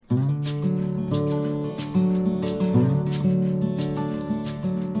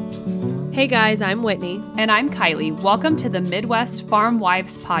Hey guys, I'm Whitney. And I'm Kylie. Welcome to the Midwest Farm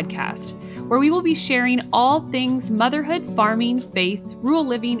Wives Podcast, where we will be sharing all things motherhood, farming, faith, rural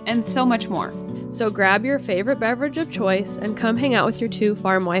living, and so much more. So grab your favorite beverage of choice and come hang out with your two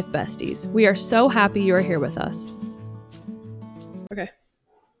farm wife besties. We are so happy you are here with us. Okay.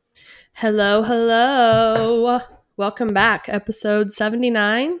 Hello. Welcome back. Episode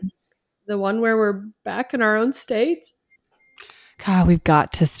 79, the one where we're back in our own states. God, we've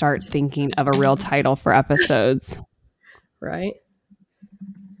got to start thinking of a real title for episodes. Right?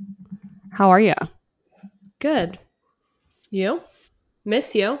 How are you? Good. You?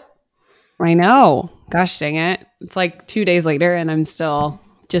 Miss you. I know. Gosh dang it. It's like 2 days later and I'm still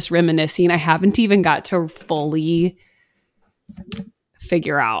just reminiscing. I haven't even got to fully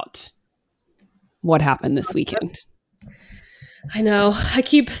figure out what happened this weekend. I know. I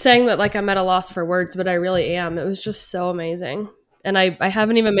keep saying that like I'm at a loss for words, but I really am. It was just so amazing. And I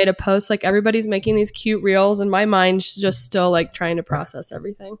haven't even made a post. Like everybody's making these cute reels and my mind's just still like trying to process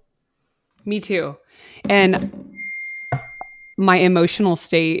everything. Me too. And my emotional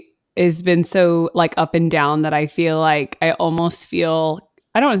state has been so like up and down that I feel like I almost feel,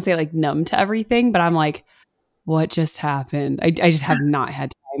 I don't want to say like numb to everything, but I'm like, what just happened? I just have not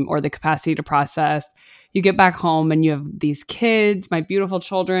had time or the capacity to process. You get back home and you have these kids, my beautiful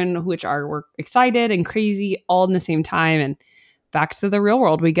children, which we're excited and crazy all in the same time. And back to the real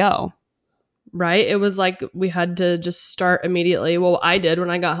world we go. Right? It was like we had to just start immediately. Well, I did when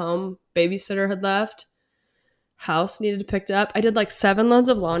I got home. Babysitter had left. House needed to pick up. I did like 7 loads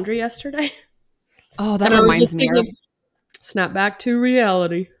of laundry yesterday. Oh, that reminds me. Snap back to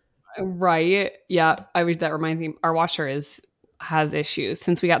reality. Right. Yeah. That reminds me. Our washer has issues.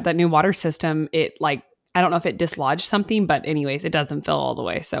 Since we got that new water system, it like, I don't know if it dislodged something, but anyways, it doesn't fill all the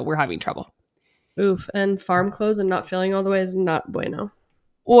way. So we're having trouble. Oof. And farm clothes and not filling all the way is not bueno.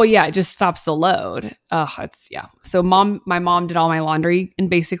 Well, yeah, it just stops the load. Yeah. So my mom did all my laundry and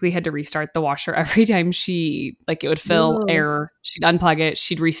basically had to restart the washer every time it would fill air. She'd unplug it.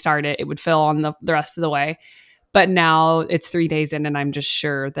 She'd restart it. It would fill on the rest of the way. But now it's 3 days in and I'm just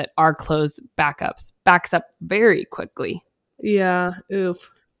sure that our clothes backs up very quickly. Yeah. Oof.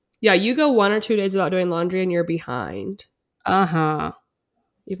 Yeah. You go 1 or 2 days without doing laundry and you're behind. Uh-huh.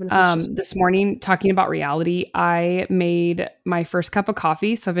 Even if this morning, talking about reality, I made my first cup of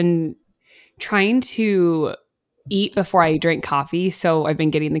coffee. So I've been trying to eat before I drink coffee. So I've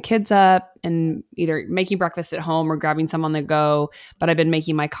been getting the kids up and either making breakfast at home or grabbing some on the go. But I've been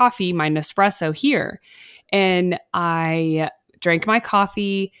making my coffee, my Nespresso here. And I drank my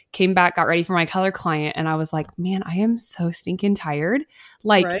coffee, came back, got ready for my color client. And I was like, man, I am so stinking tired.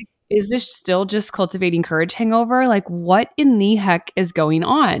 Like, right? Is this still just cultivating courage hangover? Like, what in the heck is going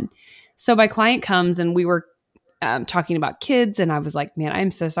on? So my client comes and we were talking about kids. And I was like, man,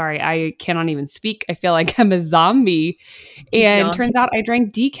 I'm so sorry. I cannot even speak. I feel like I'm a zombie. And turns out I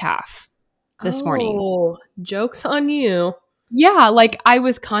drank decaf this morning. Oh, joke's on you. Yeah, like I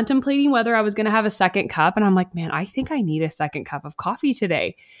was contemplating whether I was going to have a second cup. And I'm like, man, I think I need a second cup of coffee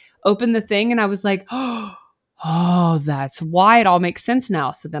today. Opened the thing and I was like, oh, that's why it all makes sense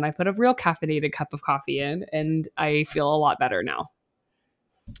now. So then I put a real caffeinated cup of coffee in and I feel a lot better now.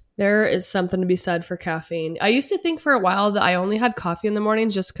 There is something to be said for caffeine. I used to think for a while that I only had coffee in the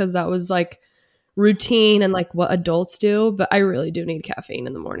morning just because that was like routine and like what adults do. But I really do need caffeine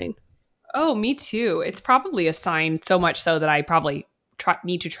in the morning. Oh, me too. It's probably a sign, so much so that I probably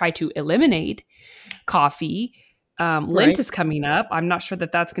need to try to eliminate coffee. Lent is coming up. I'm not sure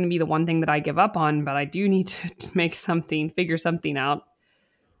that that's going to be the one thing that I give up on, but I do need to figure something out.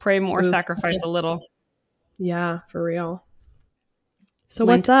 Pray more, sacrifice a little. Yeah, for real. So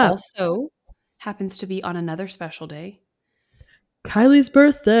Lent what's up? Also happens to be on another special day. Kylie's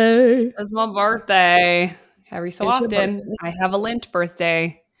birthday. It's my birthday. Every so often, I have a Lent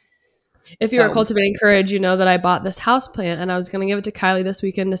birthday. If you are cultivating courage, you know that I bought this houseplant and I was going to give it to Kylie this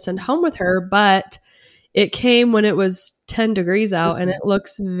weekend to send home with her, but it came when it was 10 degrees out and it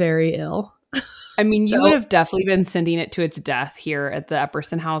looks very ill. I mean, you would have definitely been sending it to its death here at the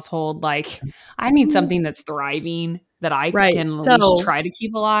Epperson household. Like, I need something that's thriving that I can at least try to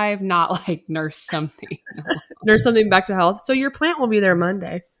keep alive, not like nurse something. Nurse something back to health. So your plant will be there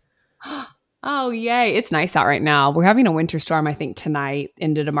Monday. Oh, yay. It's nice out right now. We're having a winter storm, I think, tonight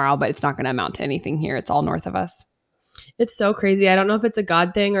into tomorrow, but it's not going to amount to anything here. It's all north of us. It's so crazy. I don't know if it's a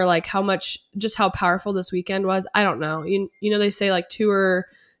God thing or like how powerful this weekend was. I don't know. You know, they say like 2 or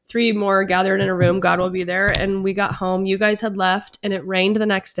 3 more gathered in a room, God will be there. And we got home. You guys had left and it rained the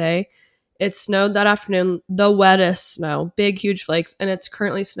next day. It snowed that afternoon, the wettest snow, big, huge flakes. And it's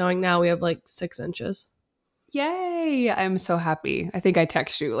currently snowing now. We have like 6 inches. Yay. I'm so happy. I think I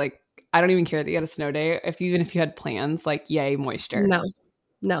text you like I don't even care that you had a snow day. Even if you had plans, like yay, moisture.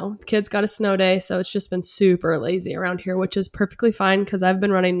 No, kids got a snow day, so it's just been super lazy around here, which is perfectly fine because I've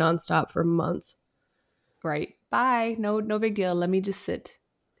been running nonstop for months. Right. Bye. No big deal. Let me just sit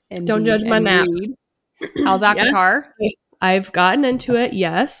and Don't judge my nap. read. How's ACOTAR? Yes, I've gotten into it,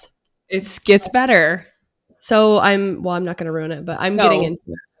 yes. It gets better. So I'm not going to ruin it, but I'm getting into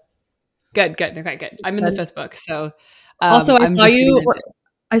it. Good. Okay, good. I'm in the 5th book, so also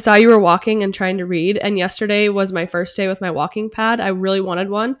I saw you were walking and trying to read, and yesterday was my first day with my walking pad. I really wanted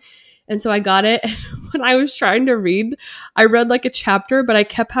one, and so I got it. And when I was trying to read, I read like a chapter, but I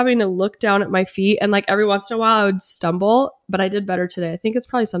kept having to look down at my feet, and like every once in a while I would stumble, but I did better today. I think it's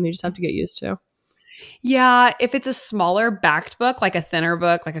probably something you just have to get used to. Yeah, if it's a smaller backed book, like a thinner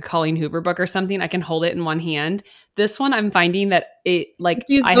book, like a Colleen Hoover book or something, I can hold it in one hand. This one, I'm finding that I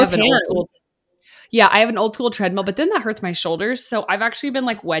have an old school. Yeah, I have an old school treadmill, but then that hurts my shoulders. So I've actually been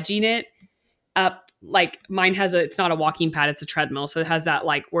like wedging it up. Like mine it's not a walking pad, it's a treadmill. So it has that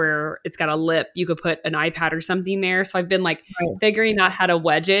like where it's got a lip. You could put an iPad or something there. So I've been like figuring out how to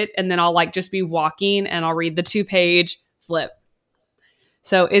wedge it. And then I'll like just be walking and I'll read the 2-page flip.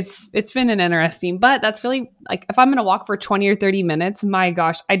 So it's been an interesting, but that's really like if I'm going to walk for 20 or 30 minutes, my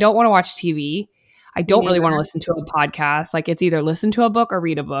gosh, I don't want to watch TV. I don't really want to listen to a podcast. Like it's either listen to a book or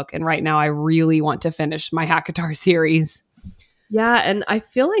read a book. And right now I really want to finish my ACOTAR series. Yeah. And I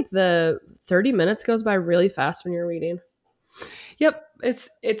feel like the 30 minutes goes by really fast when you're reading. Yep.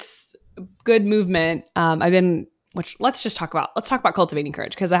 It's good movement. Let's talk about cultivating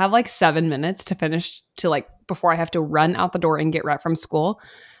courage. Cause I have like 7 minutes to finish before I have to run out the door and get Rhett from school.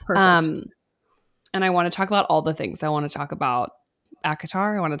 Perfect. And I want to talk about all the things. I want to talk about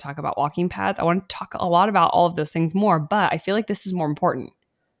ACOTAR. I want to talk about walking pads. I want to talk a lot about all of those things more, but I feel like this is more important.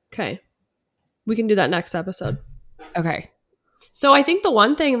 Okay. We can do that next episode. Okay. So I think the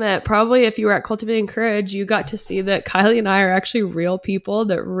one thing that probably if you were at Cultivating Courage, you got to see that Kylie and I are actually real people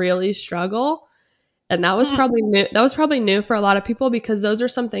that really struggle. And that was probably new. That was probably new for a lot of people because those are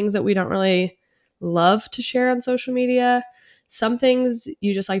some things that we don't really love to share on social media. Some things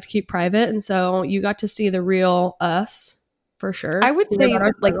you just like to keep private. And so you got to see the real us. For sure. I would say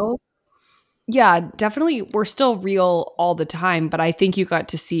yeah, definitely. We're still real all the time, but I think you got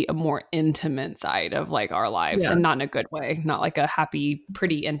to see a more intimate side of like our lives and not in a good way, not like a happy,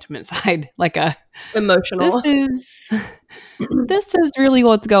 pretty intimate side, like a emotional. This is really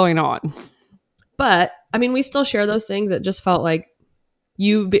what's going on. But I mean, we still share those things. It just felt like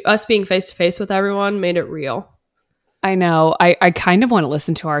us being face to face with everyone made it real. I know. I kind of want to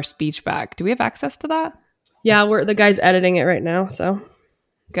listen to our speech back. Do we have access to that? Yeah, the guy's editing it right now, so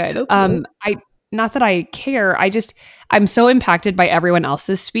good. Not that I care. I'm so impacted by everyone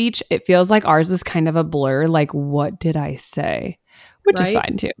else's speech. It feels like ours was kind of a blur. Like, what did I say? Which is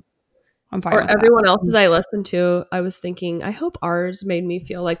fine too. I'm fine. Or with everyone else's I listened to, I was thinking, I hope ours made me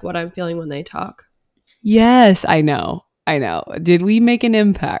feel like what I'm feeling when they talk. Yes, I know. Did we make an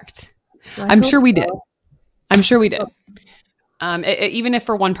impact? I'm sure we did. Even if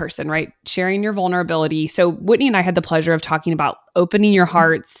for one person, right? Sharing your vulnerability. So Whitney and I had the pleasure of talking about opening your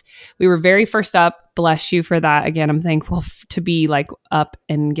hearts. We were very first up. Bless you for that. Again, I'm thankful to be like up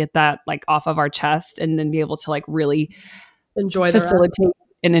and get that like off of our chest and then be able to like really facilitate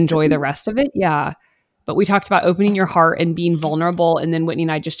and enjoy the rest of it. Yeah. But we talked about opening your heart and being vulnerable. And then Whitney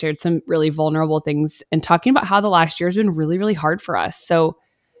and I just shared some really vulnerable things and talking about how the last year has been really, really hard for us. So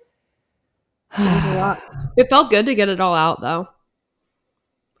it was a lot. It felt good to get it all out, though.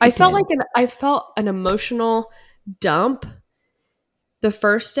 I felt an emotional dump the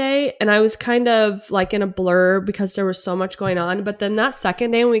first day, and I was kind of like in a blur because there was so much going on. But then that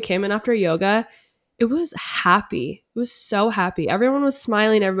second day when we came in after yoga, it was happy. It was so happy. Everyone was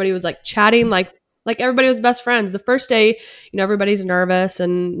smiling. Everybody was like chatting, like everybody was best friends. The first day, everybody's nervous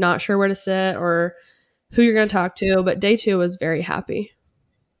and not sure where to sit or who you're going to talk to. But day 2 was very happy.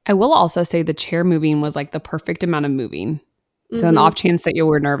 I will also say the chair moving was like the perfect amount of moving. So in the off chance that you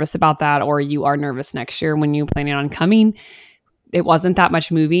were nervous about that or you are nervous next year when you're planning on coming, it wasn't that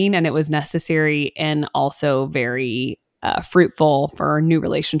much moving and it was necessary and also very fruitful for new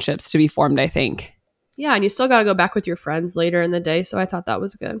relationships to be formed, I think. Yeah, and you still got to go back with your friends later in the day. So I thought that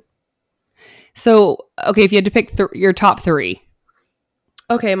was good. So, okay, if you had to pick your top 3.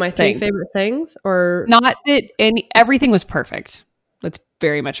 Okay, my 3 favorite things or... Not that everything was perfect. Let's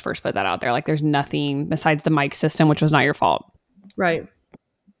very much first put that out there. Like there's nothing besides the mic system, which was not your fault. Right.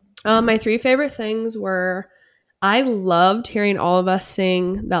 My 3 favorite things were I loved hearing all of us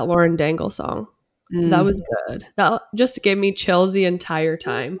sing that Lauren Daigle song. That was good. That just gave me chills the entire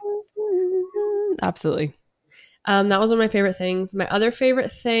time. Absolutely. That was one of my favorite things. My other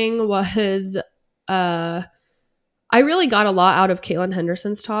favorite thing was I really got a lot out of Caitlin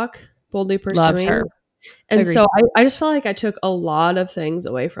Henderson's talk, Boldly Loved Pursuing. her. And Agreed. so I just felt like I took a lot of things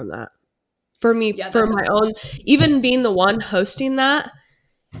away from that. For me, for my own, even being the one hosting that,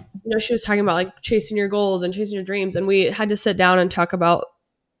 she was talking about like chasing your goals and chasing your dreams. And we had to sit down and talk about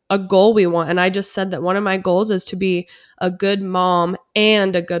a goal we want. And I just said that one of my goals is to be a good mom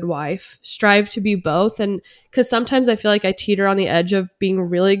and a good wife, strive to be both. And because sometimes I feel like I teeter on the edge of being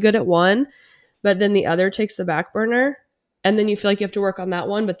really good at one, but then the other takes the back burner. And then you feel like you have to work on that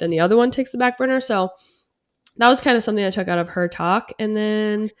one, but then the other one takes the back burner. So that was kind of something I took out of her talk. And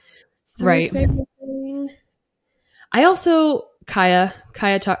then Right. favorite thing, I also Kaya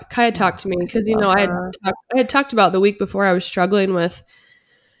talked to me because I had talked about the week before I was struggling with.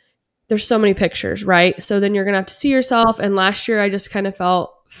 There's so many pictures, right? So then you're gonna have to see yourself. And last year I just kind of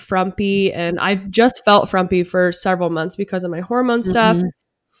felt frumpy, and I've just felt frumpy for several months because of my hormone stuff.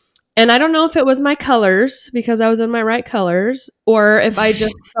 And I don't know if it was my colors because I was in my right colors, or if I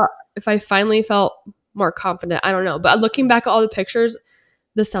just if I finally felt more confident. I don't know. But looking back at all the pictures,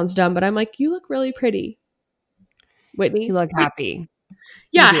 this sounds dumb, but I'm like, you look really pretty, Whitney. You look happy.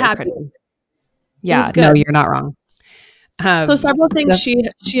 Yeah, happy. Yeah, no, you're not wrong. So several things she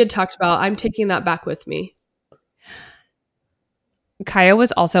had talked about, I'm taking that back with me. Kaya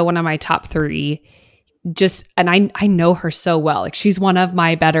was also one of my top 3. And I know her so well. Like, she's one of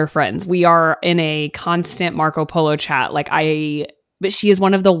my better friends. We are in a constant Marco Polo chat. But she is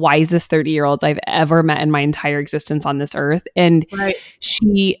one of the wisest 30-year-olds I've ever met in my entire existence on this earth. And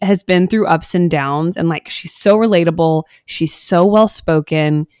she has been through ups and downs, and like, she's so relatable. She's so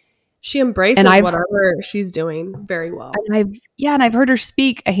well-spoken. She embraces whatever she's doing very well. And I've heard her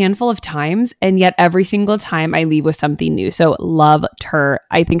speak a handful of times, and yet every single time I leave with something new. So loved her.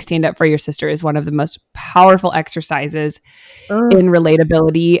 I think Stand Up for Your Sister is one of the most powerful exercises in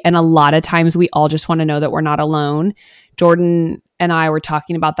relatability. And a lot of times we all just want to know that we're not alone. Jordan and I were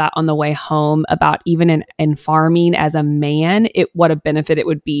talking about that on the way home, about even in farming as a man, what a benefit it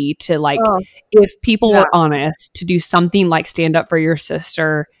would be to if people were honest, to do something like Stand Up for Your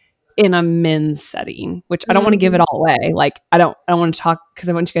Sister in a men's setting, which I don't want to give it all away. Like, I don't want to talk because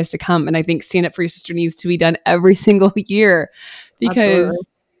I want you guys to come. And I think Stand Up for Your Sister needs to be done every single year because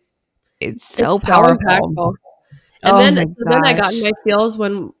it's so powerful. And then I got in my feels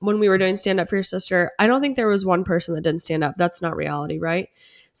when we were doing Stand Up for Your Sister. I don't think there was one person that didn't stand up. That's not reality, right?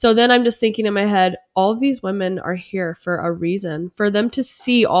 So then I'm just thinking in my head, all of these women are here for a reason, for them to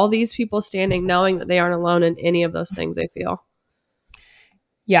see all these people standing, knowing that they aren't alone in any of those things they feel.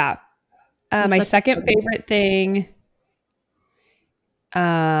 Yeah. My second favorite thing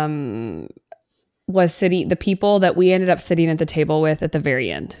was the people that we ended up sitting at the table with at the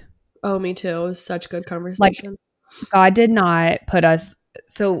very end. Oh, me too. It was such good conversation. God did not put us.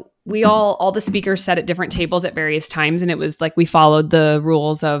 So we all the speakers sat at different tables at various times. And it was like we followed the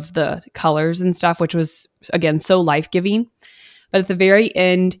rules of the colors and stuff, which was, again, so life-giving. But at the very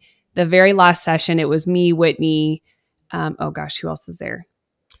end, the very last session, it was me, Whitney. Oh gosh, who else was there?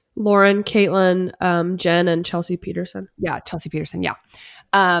 Lauren, Caitlin, Jen, and Chelsea Peterson. Yeah, Chelsea Peterson. Yeah.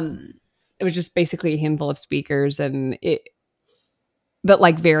 It was just basically a handful of speakers, but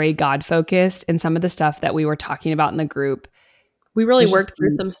like very God focused. And some of the stuff that we were talking about in the group, we really worked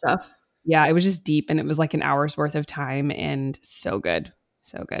through some stuff. Yeah, it was just deep, and it was like an hour's worth of time, and so good.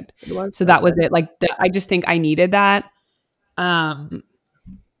 So good. So that was it. Like, I just think I needed that. And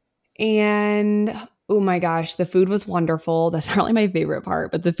oh my gosh, the food was wonderful. That's not really my favorite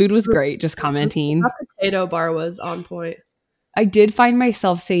part, but the food was great. Just commenting. The potato bar was on point. I did find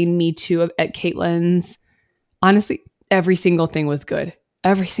myself saying me too at Caitlin's. Honestly, every single thing was good.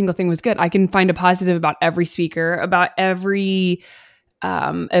 Every single thing was good. I can find a positive about every speaker, about every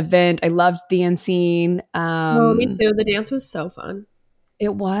event. I loved dancing. Me too. The dance was so fun.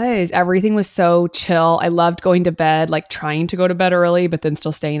 It was. Everything was so chill. I loved going to bed, like trying to go to bed early, but then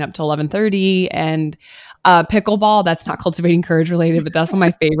still staying up till 11:30. And pickleball, that's not cultivating courage related, but that's one of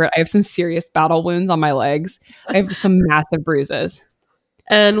my favorite. I have some serious battle wounds on my legs. I have some massive bruises.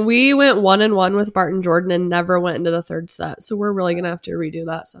 And we went 1-1 with Barton Jordan and never went into the third set. So we're really going to have to redo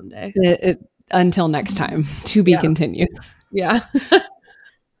that someday. Until next time, to be continued. Yeah.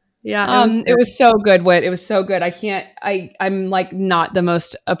 Yeah, it was so good, Whit. It was so good. I'm like not the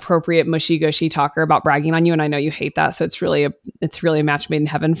most appropriate mushy gushy talker about bragging on you, and I know you hate that. So it's really a match made in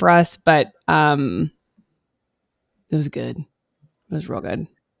heaven for us. But it was good. It was real good.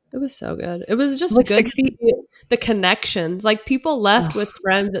 It was so good. It was just good. The connections, like people left with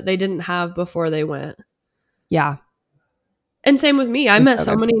friends that they didn't have before they went. Yeah, and same with me. I met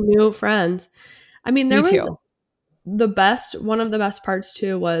so many new friends. I mean, there was one of the best parts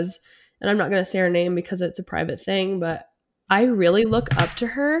too was, and I'm not going to say her name because it's a private thing, but I really look up to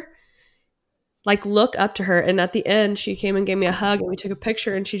her. And at the end, she came and gave me a hug and we took a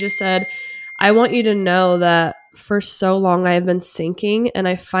picture and she just said, I want you to know that for so long I have been sinking and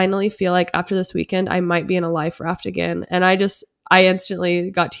I finally feel like after this weekend, I might be in a life raft again. And I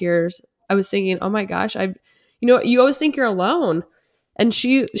instantly got tears. I was thinking, oh my gosh, you always think you're alone. And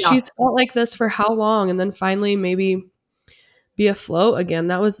she's felt like this for how long? And then finally maybe be afloat again.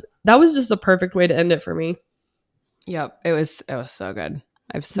 That was just a perfect way to end it for me. Yep. It was so good.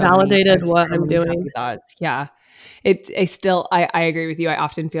 I've validated what I'm doing. Thoughts. Yeah. I agree with you. I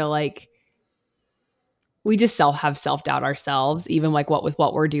often feel like we just have self-doubt ourselves, even like with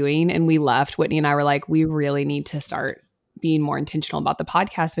what we're doing. And we left, Whitney and I were like, we really need to start being more intentional about the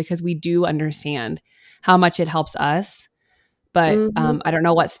podcast because we do understand how much it helps us. But I don't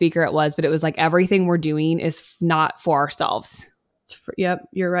know what speaker it was, but it was like everything we're doing is not for ourselves. Yep,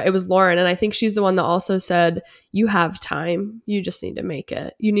 you're right. It was Lauren. And I think she's the one that also said, you have time. You just need to make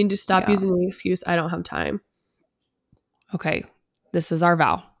it. You need to stop using the excuse, I don't have time. Okay. This is our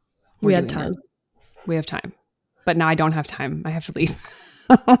vow. We had time. We have time. But now I don't have time. I have to leave.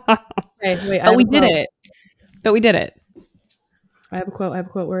 Okay, wait. But we did it. I have a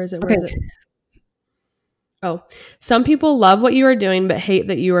quote. Where is it? Where is it? Oh, some people love what you are doing, but hate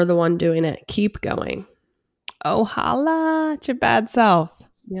that you are the one doing it. Keep going. Oh, holla at your bad self.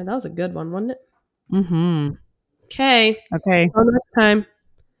 Yeah, that was a good one, wasn't it? Mm-hmm. Okay. Until next time.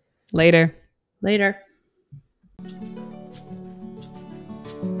 Later.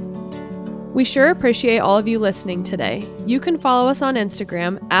 We sure appreciate all of you listening today. You can follow us on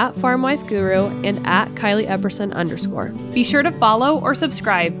Instagram @FarmWifeGuru and @KylieEpperson_. Be sure to follow or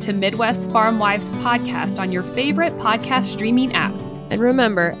subscribe to Midwest Farm Wives Podcast on your favorite podcast streaming app. And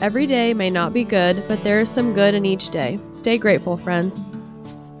remember, every day may not be good, but there is some good in each day. Stay grateful, friends.